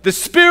the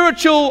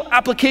spiritual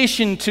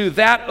application to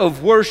that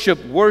of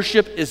worship.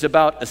 Worship is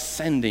about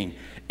ascending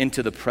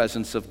into the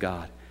presence of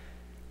God.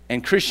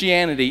 And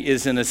Christianity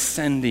is an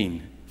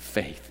ascending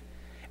faith.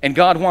 And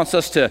God wants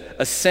us to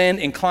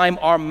ascend and climb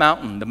our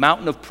mountain, the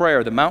mountain of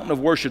prayer, the mountain of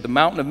worship, the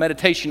mountain of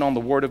meditation on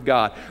the Word of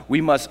God. We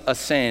must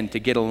ascend to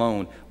get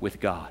alone with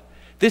God.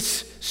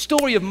 This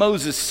story of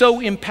Moses so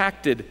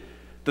impacted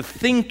the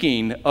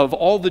thinking of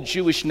all the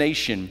Jewish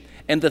nation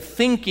and the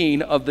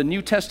thinking of the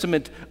New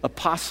Testament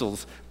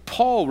apostles.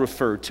 Paul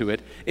referred to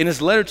it in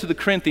his letter to the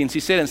Corinthians. He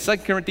said in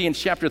 2 Corinthians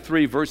chapter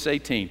 3, verse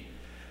 18,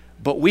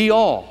 But we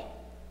all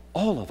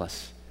of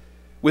us,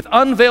 with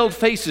unveiled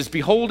faces,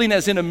 beholding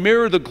as in a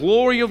mirror the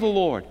glory of the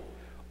Lord,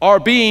 are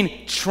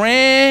being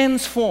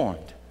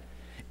transformed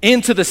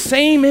into the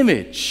same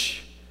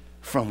image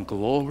from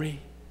glory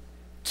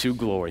to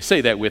glory.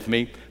 Say that with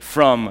me.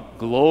 From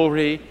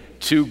glory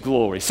to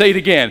glory. Say it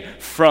again.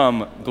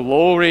 From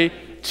glory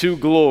to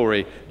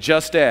glory,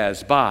 just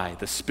as by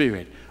the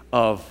Spirit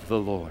of the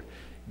Lord.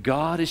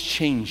 God is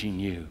changing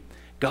you.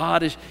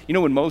 You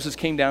know when Moses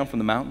came down from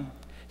the mountain,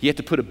 he had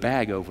to put a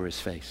bag over his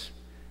face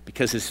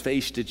because his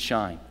face did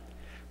shine.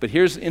 But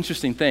here's the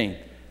interesting thing.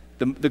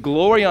 The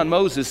glory on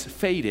Moses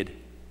faded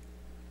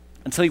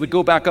until he would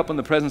go back up in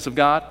the presence of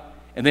God,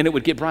 and then it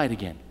would get bright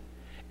again.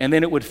 And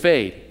then it would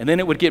fade, and then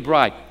it would get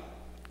bright,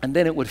 and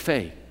then it would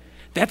fade.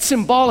 That's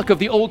symbolic of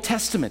the Old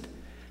Testament.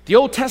 The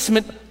Old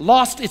Testament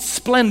lost its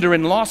splendor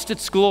and lost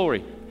its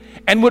glory.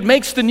 And what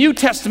makes the New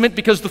Testament,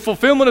 because the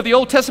fulfillment of the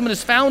Old Testament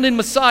is found in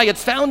Messiah,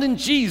 it's found in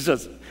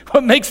Jesus.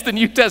 What makes the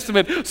New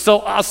Testament so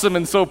awesome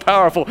and so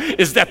powerful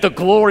is that the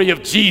glory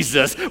of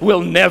Jesus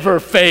will never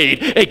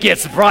fade. It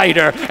gets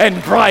brighter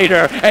and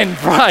brighter and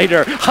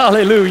brighter.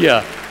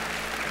 Hallelujah.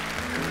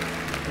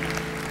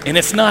 And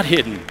it's not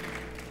hidden.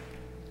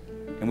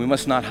 And we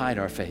must not hide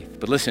our faith.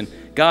 But listen,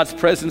 God's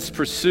presence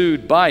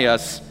pursued by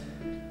us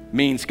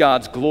means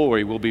God's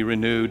glory will be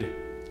renewed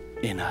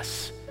in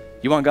us.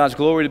 You want God's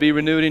glory to be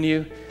renewed in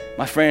you?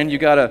 My friend, you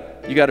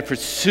gotta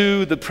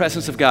pursue the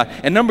presence of God.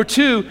 And number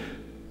two,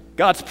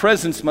 God's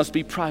presence must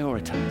be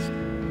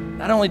prioritized.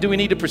 Not only do we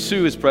need to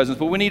pursue His presence,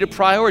 but we need to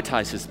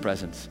prioritize His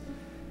presence.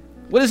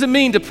 What does it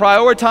mean to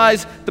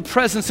prioritize the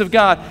presence of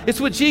God?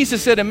 It's what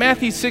Jesus said in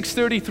Matthew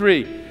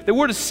 6:33, that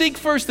we're to seek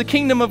first the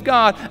kingdom of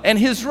God and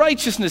His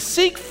righteousness.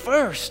 Seek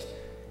first,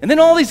 and then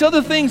all these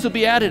other things will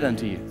be added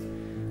unto you.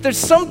 There's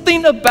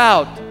something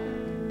about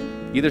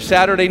either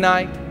Saturday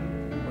night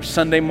or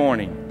Sunday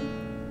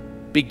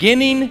morning,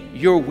 beginning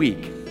your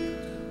week,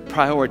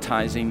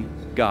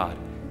 prioritizing God,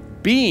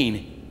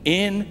 being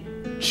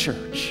in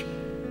church.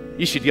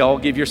 You should all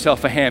give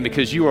yourself a hand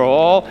because you are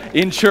all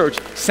in church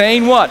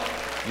saying what?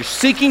 You're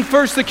seeking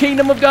first the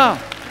kingdom of God.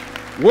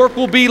 Work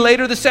will be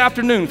later this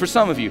afternoon for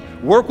some of you.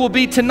 Work will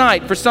be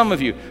tonight for some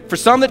of you. For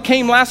some that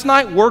came last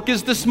night, work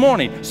is this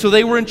morning. So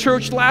they were in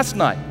church last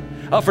night.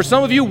 For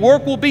some of you,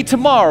 work will be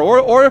tomorrow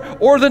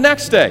or the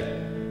next day.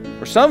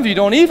 For some of you,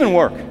 don't even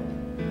work.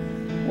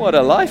 What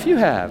a life you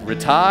have.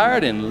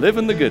 Retired and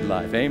living the good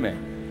life.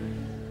 Amen.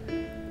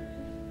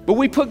 But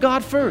we put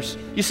God first.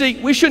 You see,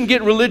 we shouldn't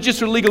get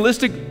religious or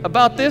legalistic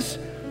about this,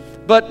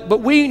 but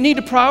we need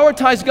to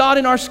prioritize God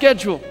in our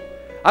schedule.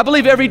 I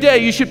believe every day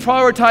you should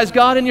prioritize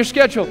God in your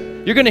schedule.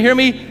 You're going to hear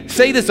me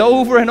say this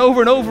over and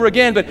over and over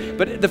again,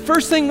 but the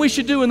first thing we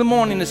should do in the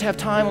morning is have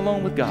time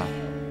alone with God.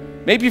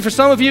 Maybe for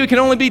some of you, it can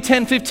only be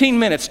 10, 15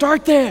 minutes.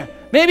 Start there.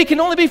 Maybe it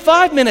can only be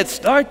 5 minutes.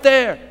 Start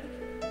there.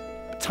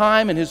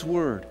 Time in His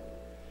Word.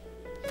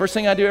 First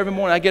thing I do every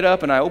morning, I get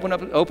up and I open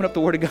up the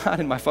Word of God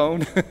in my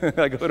phone.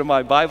 I go to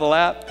my Bible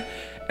app,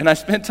 and I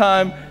spend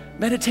time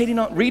meditating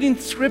on reading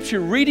Scripture,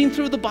 reading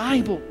through the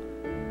Bible.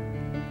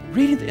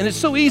 And it's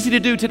so easy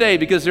to do today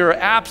because there are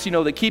apps,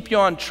 that keep you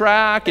on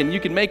track, and you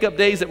can make up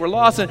days that we're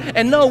lost.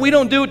 And no, we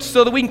don't do it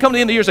so that we can come to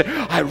the end of the year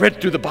and say, I read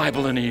through the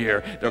Bible in a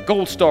year. There's a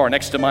gold star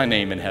next to my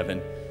name in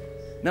heaven.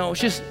 No, it's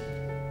just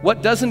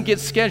what doesn't get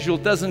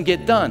scheduled doesn't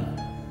get done.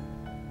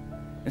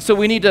 And so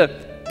we need to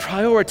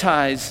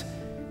prioritize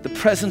the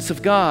presence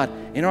of God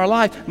in our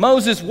life.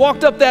 Moses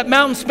walked up that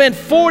mountain, spent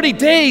 40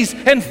 days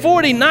and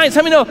 40 nights.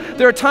 How many know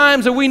there are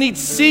times that we need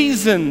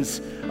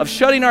seasons of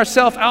shutting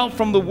ourselves out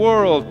from the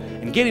world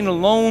and getting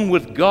alone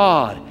with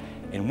God?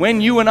 And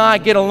when you and I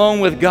get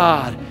alone with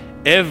God,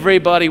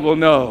 everybody will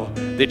know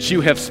that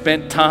you have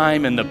spent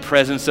time in the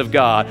presence of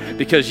God,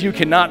 because you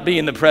cannot be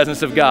in the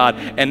presence of God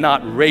and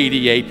not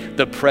radiate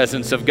the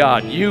presence of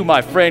God. You,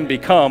 my friend,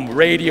 become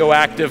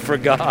radioactive for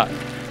God.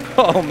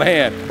 Oh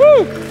man,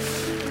 woo!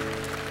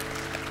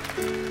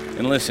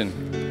 And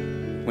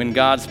listen, when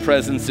God's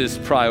presence is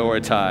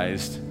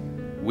prioritized,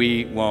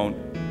 we won't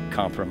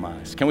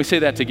compromise. Can we say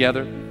that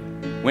together?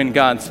 When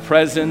God's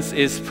presence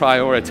is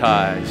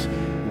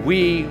prioritized,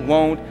 we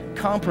won't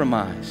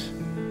compromise.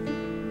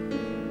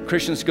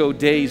 Christians go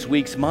days,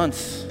 weeks,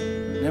 months,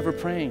 never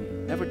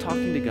praying, never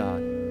talking to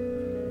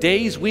God.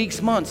 Days,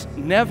 weeks, months,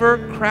 never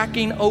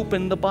cracking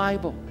open the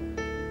Bible,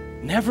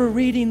 never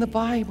reading the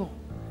Bible.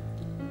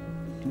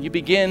 And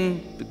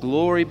the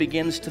glory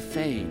begins to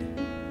fade.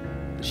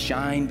 The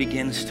shine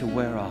begins to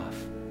wear off.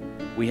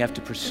 We have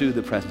to pursue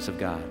the presence of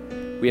God.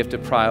 We have to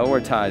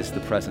prioritize the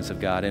presence of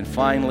God. And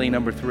finally,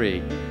 number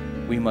 3,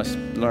 we must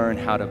learn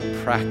how to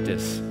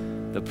practice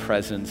the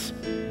presence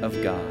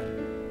of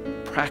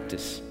God.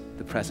 Practice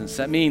the presence.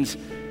 That means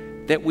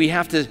that we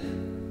have to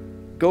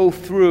go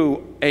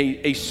through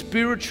a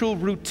spiritual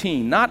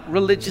routine, not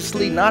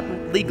religiously, not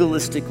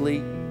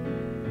legalistically,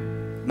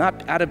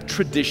 not out of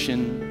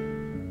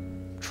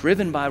tradition,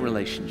 driven by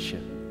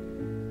relationship,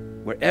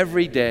 where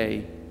every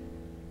day,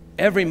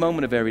 every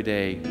moment of every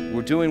day,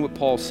 we're doing what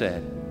Paul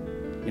said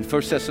in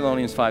 1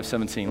 Thessalonians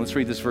 5:17. Let's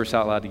read this verse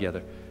out loud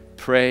together.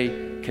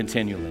 Pray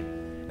continually.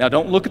 Now,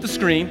 don't look at the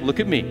screen. Look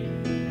at me.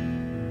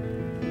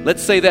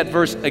 Let's say that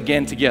verse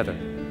again together.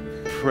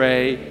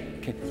 Pray.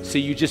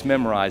 See, you just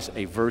memorized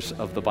a verse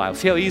of the Bible.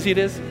 See how easy it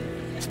is?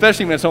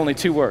 Especially when it's only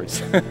 2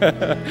 words.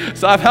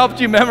 So I've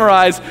helped you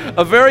memorize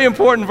a very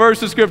important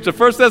verse of Scripture.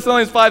 1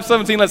 Thessalonians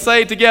 5:17. Let's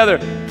say it together.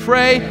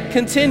 Pray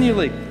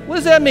continually. What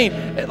does that mean?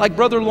 Like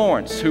Brother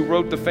Lawrence, who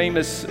wrote the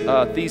famous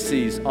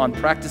theses on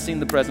practicing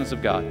the presence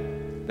of God.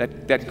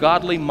 That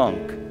godly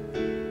monk.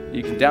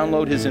 You can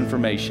download his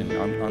information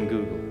on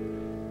Google.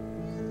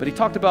 But he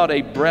talked about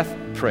a breath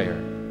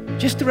prayer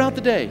just throughout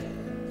the day.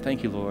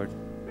 Thank you, Lord.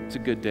 It's a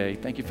good day.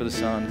 Thank you for the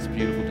sun. It's a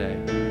beautiful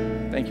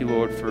day. Thank you,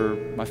 Lord, for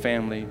my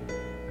family.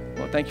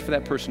 Well, thank you for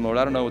that person, Lord.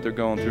 I don't know what they're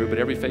going through, but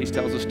every face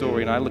tells a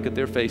story, and I look at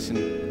their face,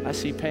 and I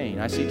see pain.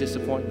 I see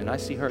disappointment. I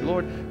see hurt.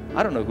 Lord,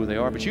 I don't know who they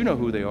are, but you know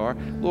who they are.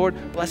 Lord,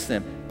 bless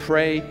them.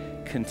 Pray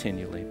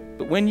continually.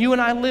 But when you and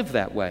I live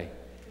that way,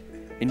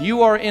 and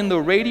you are in the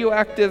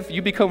radioactive,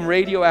 you become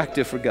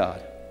radioactive for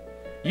God.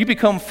 You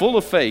become full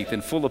of faith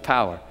and full of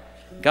power.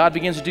 God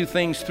begins to do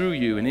things through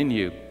you and in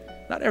you.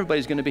 Not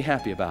everybody's going to be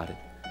happy about it.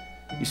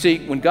 You see,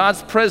 when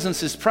God's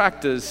presence is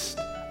practiced,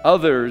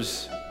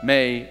 others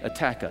may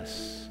attack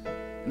us.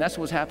 And that's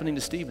what was happening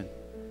to Stephen.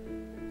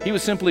 He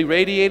was simply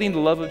radiating the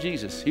love of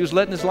Jesus. He was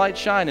letting his light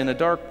shine in a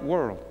dark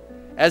world.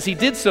 As he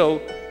did so,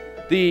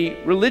 the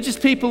religious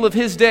people of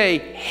his day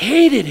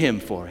hated him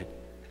for it.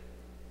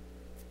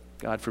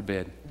 God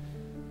forbid.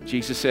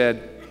 Jesus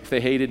said, if they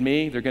hated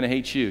me, they're going to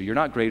hate you. You're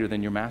not greater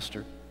than your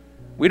master.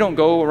 We don't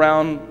go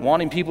around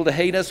wanting people to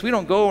hate us. We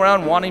don't go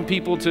around wanting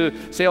people to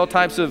say all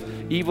types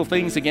of evil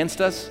things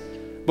against us.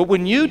 But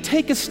when you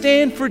take a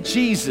stand for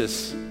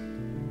Jesus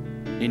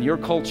in your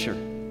culture,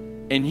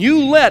 and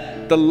you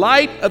let the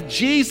light of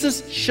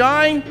Jesus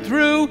shine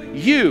through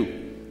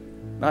you,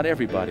 not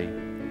everybody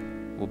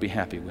will be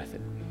happy with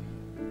it.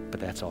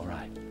 But that's all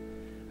right.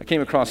 I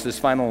came across this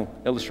final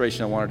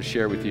illustration I wanted to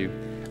share with you.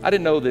 I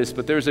didn't know this,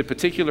 but there's a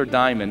particular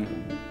diamond,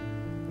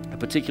 a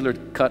particular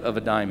cut of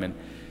a diamond,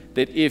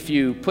 that if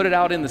you put it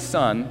out in the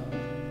sun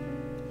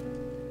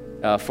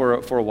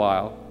for a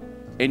while,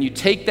 and you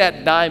take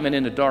that diamond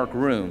in a dark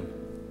room,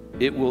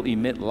 it will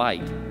emit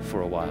light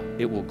for a while.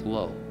 It will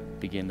glow,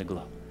 begin to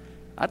glow.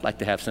 I'd like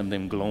to have some of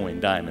them glowing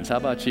diamonds. How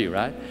about you,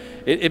 right?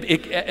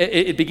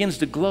 It begins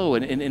to glow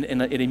and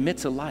it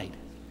emits a light.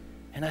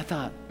 And I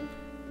thought,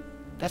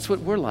 that's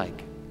what we're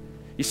like.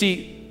 You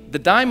see, the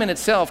diamond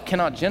itself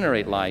cannot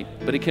generate light,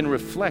 but it can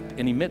reflect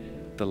and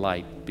emit the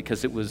light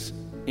because it was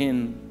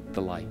in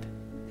the light.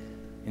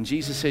 And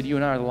Jesus said, you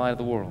and I are the light of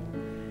the world.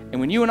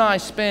 And when you and I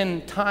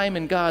spend time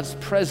in God's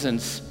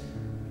presence,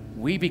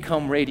 we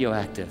become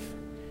radioactive.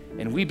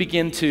 And we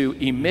begin to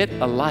emit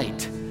a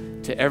light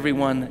to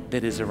everyone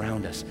that is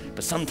around us.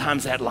 But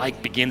sometimes that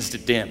light begins to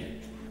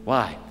dim.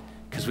 Why?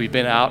 Because we've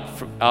been out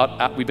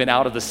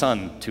of the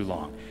sun too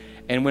long.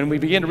 And when we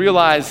begin to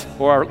realize,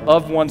 or our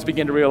loved ones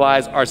begin to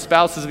realize, our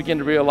spouses begin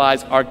to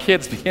realize, our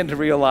kids begin to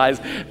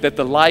realize that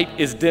the light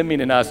is dimming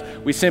in us,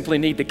 we simply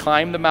need to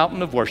climb the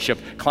mountain of worship,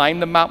 climb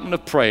the mountain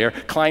of prayer,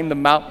 climb the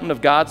mountain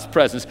of God's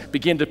presence,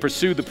 begin to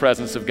pursue the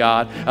presence of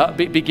God,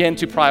 begin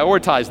to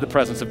prioritize the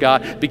presence of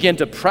God, begin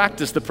to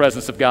practice the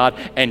presence of God,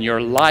 and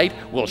your light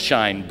will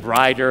shine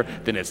brighter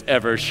than it's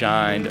ever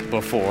shined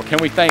before. Can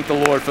we thank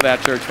the Lord for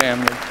that, church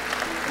family?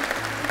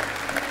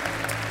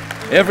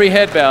 Every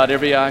head bowed,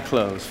 every eye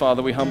closed.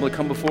 Father, we humbly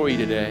come before you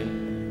today.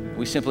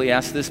 We simply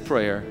ask this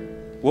prayer.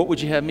 What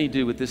would you have me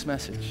do with this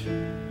message?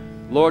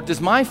 Lord,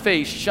 does my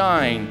face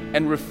shine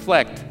and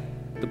reflect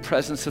the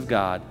presence of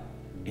God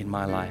in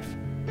my life?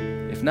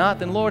 If not,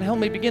 then Lord, help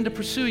me begin to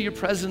pursue your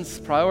presence,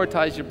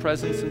 prioritize your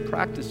presence, and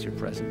practice your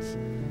presence.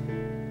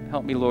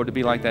 Help me, Lord, to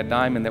be like that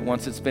diamond that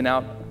once it's been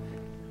out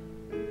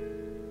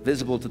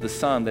visible to the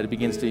sun, that it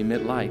begins to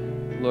emit light.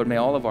 Lord, may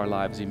all of our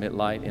lives emit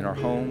light in our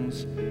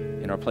homes,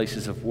 in our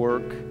places of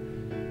work,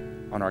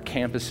 on our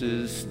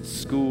campuses,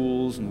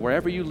 schools, and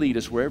wherever you lead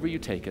us, wherever you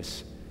take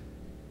us.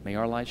 May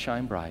our light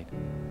shine bright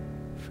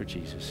for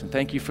Jesus. And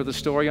thank you for the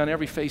story on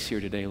every face here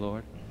today,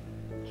 Lord.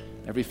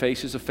 Every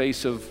face is a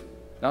face of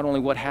not only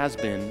what has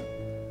been,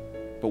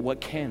 but what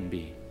can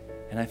be.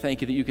 And I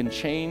thank you that you can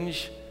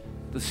change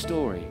the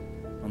story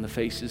on the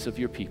faces of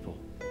your people.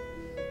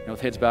 You know,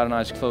 with heads bowed and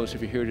eyes closed,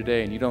 if you're here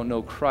today and you don't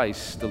know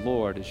Christ, the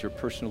Lord, as your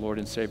personal Lord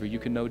and Savior, you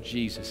can know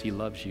Jesus. He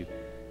loves you.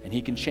 And he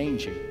can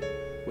change you.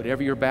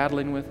 Whatever you're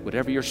battling with,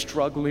 whatever you're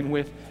struggling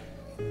with,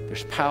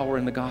 there's power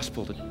in the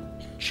gospel to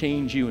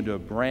change you into a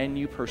brand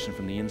new person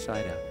from the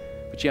inside out.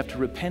 But you have to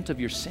repent of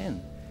your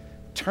sin.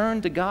 Turn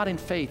to God in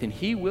faith, and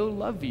he will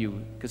love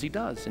you, because he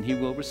does, and he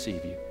will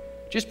receive you.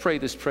 Just pray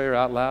this prayer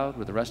out loud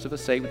with the rest of us.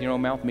 Say it with your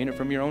own mouth, mean it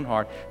from your own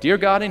heart. Dear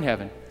God in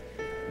heaven,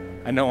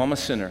 I know I'm a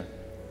sinner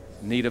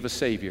in need of a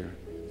Savior.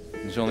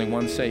 There's only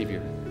one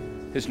Savior.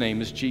 His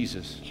name is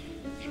Jesus.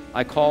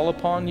 I call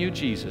upon you,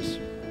 Jesus.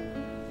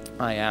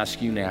 I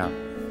ask you now,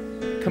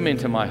 come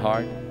into my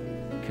heart,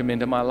 come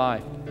into my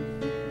life.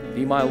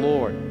 Be my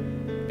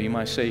Lord, be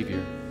my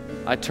Savior.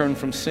 I turn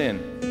from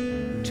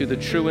sin to the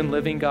true and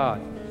living God.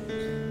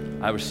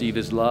 I receive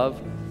his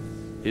love,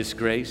 his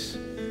grace,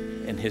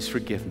 and his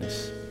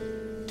forgiveness.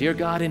 Dear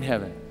God in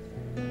heaven,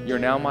 you're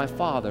now my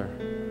Father,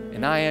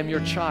 and I am your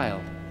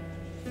child.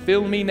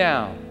 Fill me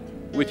now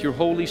with your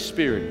Holy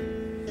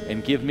Spirit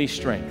and give me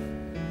strength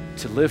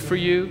to live for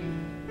you,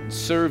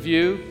 serve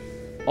you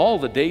all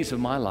the days of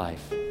my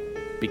life,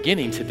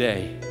 beginning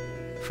today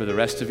for the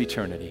rest of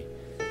eternity.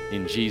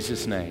 In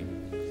Jesus'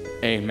 name,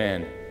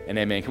 amen and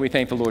amen. Can we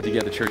thank the Lord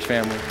together, church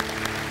family?